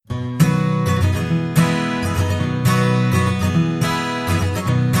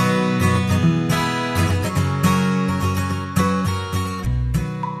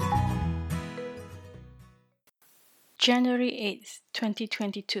January 8th,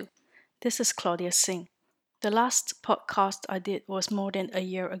 2022. This is Claudia Singh. The last podcast I did was more than a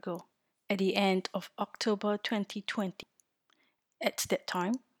year ago, at the end of October 2020. At that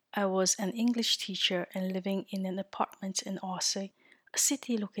time, I was an English teacher and living in an apartment in Orsay, a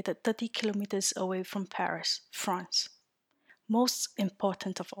city located 30 kilometers away from Paris, France. Most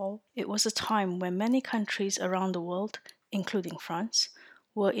important of all, it was a time when many countries around the world, including France,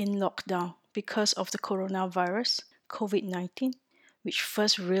 were in lockdown because of the coronavirus, COVID 19, which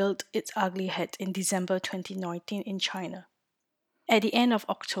first reared its ugly head in December 2019 in China. At the end of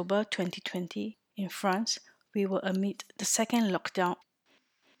October 2020, in France, we were amid the second lockdown.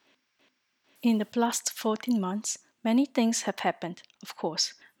 In the past 14 months, many things have happened, of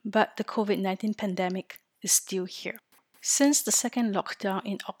course, but the COVID 19 pandemic is still here. Since the second lockdown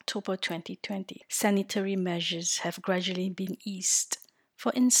in October 2020, sanitary measures have gradually been eased.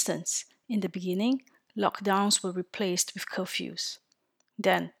 For instance, in the beginning, lockdowns were replaced with curfews.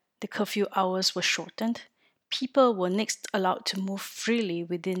 Then, the curfew hours were shortened. People were next allowed to move freely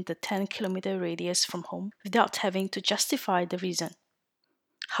within the 10-kilometer radius from home without having to justify the reason.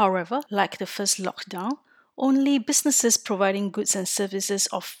 However, like the first lockdown, only businesses providing goods and services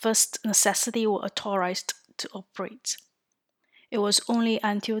of first necessity were authorized to operate. It was only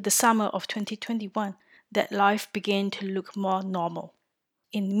until the summer of 2021 that life began to look more normal.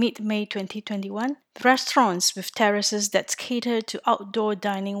 In mid-May 2021, restaurants with terraces that catered to outdoor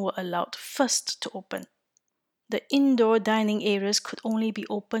dining were allowed first to open. The indoor dining areas could only be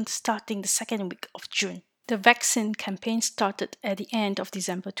opened starting the second week of June. The vaccine campaign started at the end of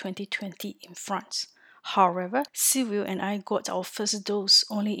December 2020 in France. However, Sylvia and I got our first dose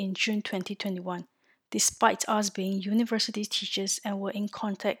only in June 2021, despite us being university teachers and were in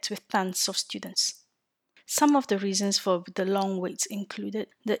contact with tons of students. Some of the reasons for the long waits included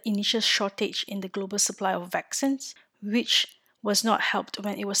the initial shortage in the global supply of vaccines, which was not helped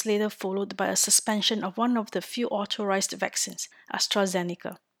when it was later followed by a suspension of one of the few authorized vaccines,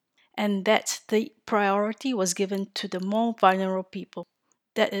 AstraZeneca, and that the priority was given to the more vulnerable people,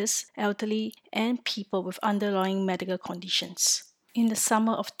 that is, elderly and people with underlying medical conditions. In the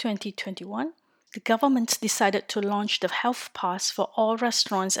summer of 2021, the government decided to launch the Health Pass for all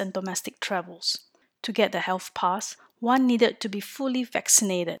restaurants and domestic travels. To get the Health Pass, one needed to be fully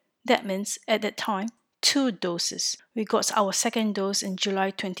vaccinated. That means, at that time, 2 doses. We got our second dose in July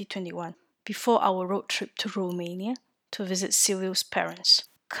 2021, before our road trip to Romania to visit Sylvia's parents.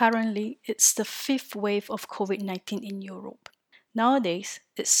 Currently, it's the 5th wave of COVID 19 in Europe. Nowadays,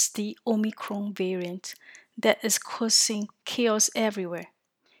 it's the Omicron variant that is causing chaos everywhere.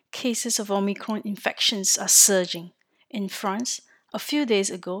 Cases of Omicron infections are surging. In France, a few days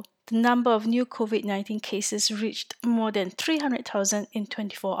ago, the number of new COVID 19 cases reached more than 300,000 in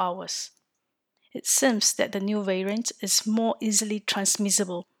 24 hours. It seems that the new variant is more easily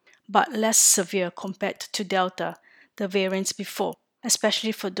transmissible, but less severe compared to Delta, the variants before,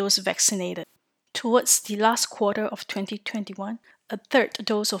 especially for those vaccinated. Towards the last quarter of 2021, a third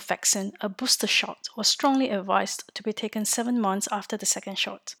dose of vaccine, a booster shot, was strongly advised to be taken 7 months after the second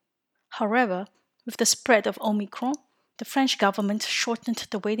shot. However, with the spread of Omicron, the French government shortened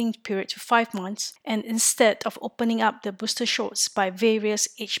the waiting period to 5 months, and instead of opening up the booster shots by various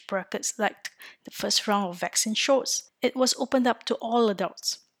age brackets like the first round of vaccine shots, it was opened up to all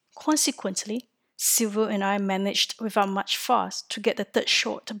adults. Consequently, Sylvia and I managed without much fuss to get the third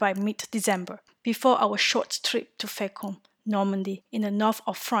shot by mid-December, before our short trip to Fécamp, Normandy, in the north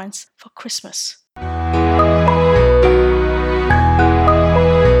of France for Christmas.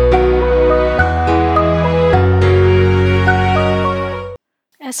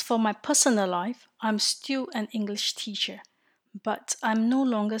 As for my personal life, I'm still an English teacher, but I'm no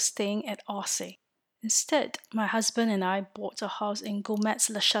longer staying at Orsay. Instead, my husband and I bought a house in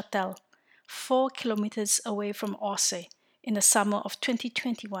Gomez-le-Châtel, 4 kilometers away from Orsay, in the summer of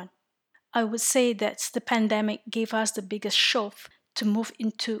 2021. I would say that the pandemic gave us the biggest shove to move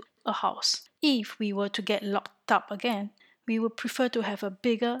into a house. If we were to get locked up again, we would prefer to have a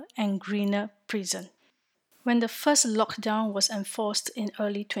bigger and greener prison. When the first lockdown was enforced in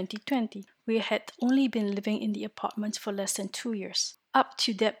early 2020, we had only been living in the apartment for less than 2 years. Up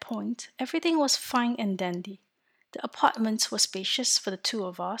to that point, everything was fine and dandy. The apartment was spacious for the 2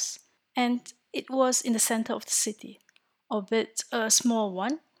 of us, and it was in the center of the city, albeit a small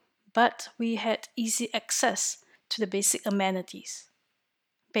one, but we had easy access to the basic amenities: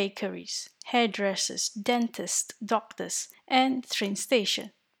 bakeries, hairdressers, dentists, doctors, and train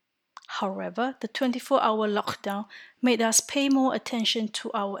station. However, the 24-hour lockdown made us pay more attention to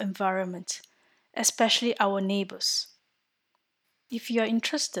our environment, especially our neighbors. If you are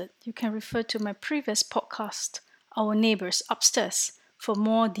interested, you can refer to my previous podcast our neighbors upstairs for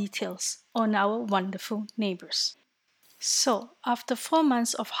more details on our wonderful neighbors. So, after 4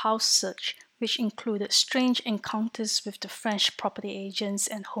 months of house search, which included strange encounters with the French property agents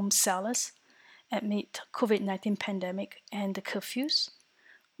and home sellers amid COVID-19 pandemic and the curfews,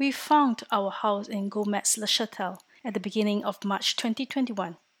 we found our house in Gomez-le-Châtel at the beginning of March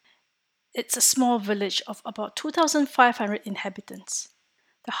 2021. It's a small village of about 2,500 inhabitants.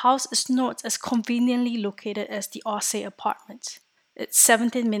 The house is not as conveniently located as the Orsay apartment. It's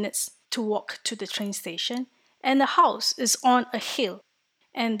 17 minutes to walk to the train station, and the house is on a hill,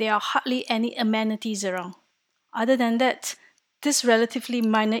 and there are hardly any amenities around. Other than that, these relatively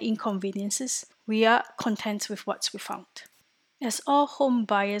minor inconveniences, we are content with what we found. As all home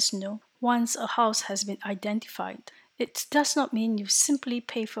buyers know, once a house has been identified, it does not mean you simply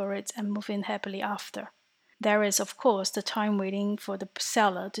pay for it and move in happily after. There is, of course, the time waiting for the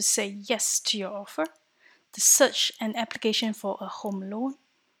seller to say yes to your offer, the search and application for a home loan,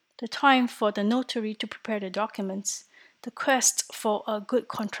 the time for the notary to prepare the documents, the quest for a good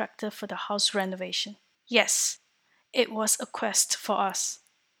contractor for the house renovation. Yes, it was a quest for us.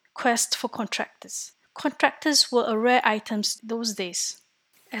 Quest for contractors. Contractors were a rare item those days,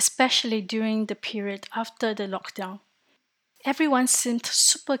 especially during the period after the lockdown. Everyone seemed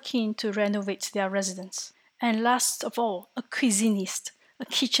super keen to renovate their residence. And last of all, a cuisiniste, a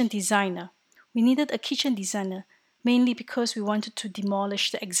kitchen designer. We needed a kitchen designer mainly because we wanted to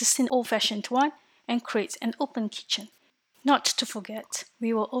demolish the existing old-fashioned one and create an open kitchen. Not to forget,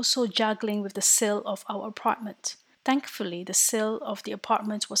 we were also juggling with the sale of our apartment. Thankfully, the sale of the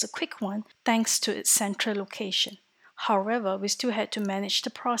apartment was a quick one thanks to its central location. However, we still had to manage the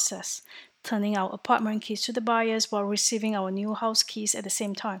process, turning our apartment keys to the buyers while receiving our new house keys at the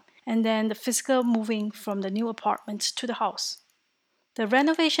same time, and then the physical moving from the new apartment to the house. The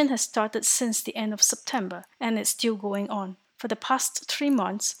renovation has started since the end of September and it's still going on. For the past 3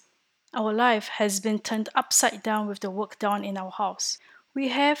 months, our life has been turned upside down with the work done in our house. We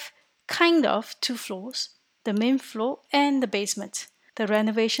have kind of 2 floors, the main floor and the basement. The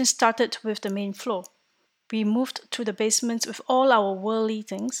renovation started with the main floor. We moved to the basement with all our worldly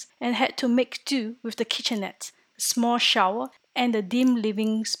things and had to make do with the kitchenette, a small shower, and the dim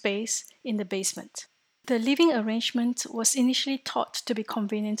living space in the basement. The living arrangement was initially thought to be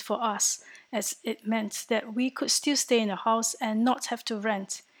convenient for us, as it meant that we could still stay in the house and not have to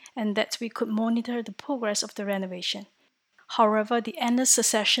rent, and that we could monitor the progress of the renovation. However, the endless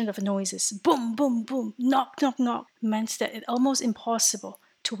succession of noises, boom, boom, boom, knock, knock, knock, meant that it almost impossible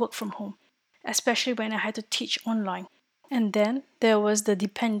to work from home, especially when I had to teach online. And then there was the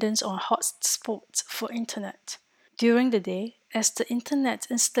dependence on hotspots for internet. During the day, as the internet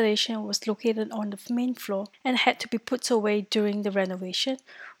installation was located on the main floor and had to be put away during the renovation,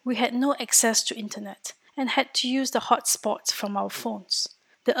 we had no access to internet and had to use the hotspots from our phones.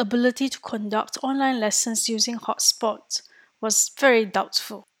 The ability to conduct online lessons using hotspots was very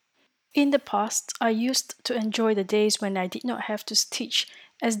doubtful. In the past, I used to enjoy the days when I did not have to teach,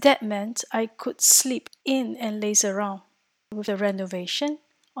 as that meant I could sleep in and laze around. With the renovation,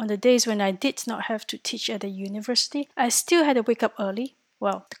 on the days when I did not have to teach at the university, I still had to wake up early.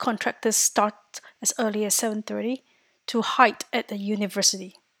 Well, the contractors start as early as 7:30 to hide at the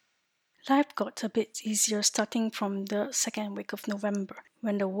university. Life got a bit easier starting from the second week of November,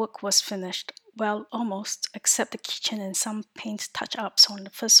 when the work was finished. Well, almost, except the kitchen and some paint touch-ups on the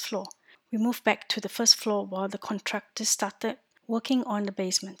first floor. We moved back to the first floor while the contractors started working on the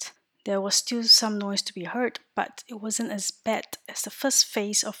basement. There was still some noise to be heard, but it wasn't as bad as the first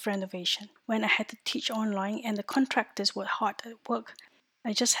phase of renovation, when I had to teach online and the contractors were hard at work.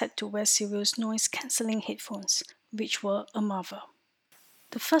 I just had to wear Sirius noise-cancelling headphones, which were a marvel.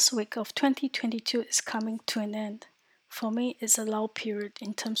 The first week of 2022 is coming to an end. For me, it's a lull period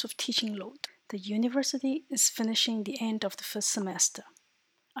in terms of teaching load. The university is finishing the end of the first semester.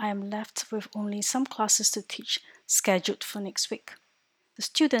 I am left with only some classes to teach, scheduled for next week. The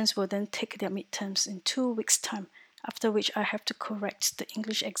students will then take their midterms in 2 weeks' time, after which I have to correct the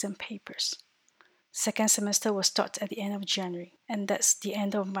English exam papers. Second semester will start at the end of January, and that's the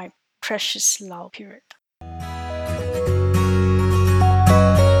end of my precious lull period.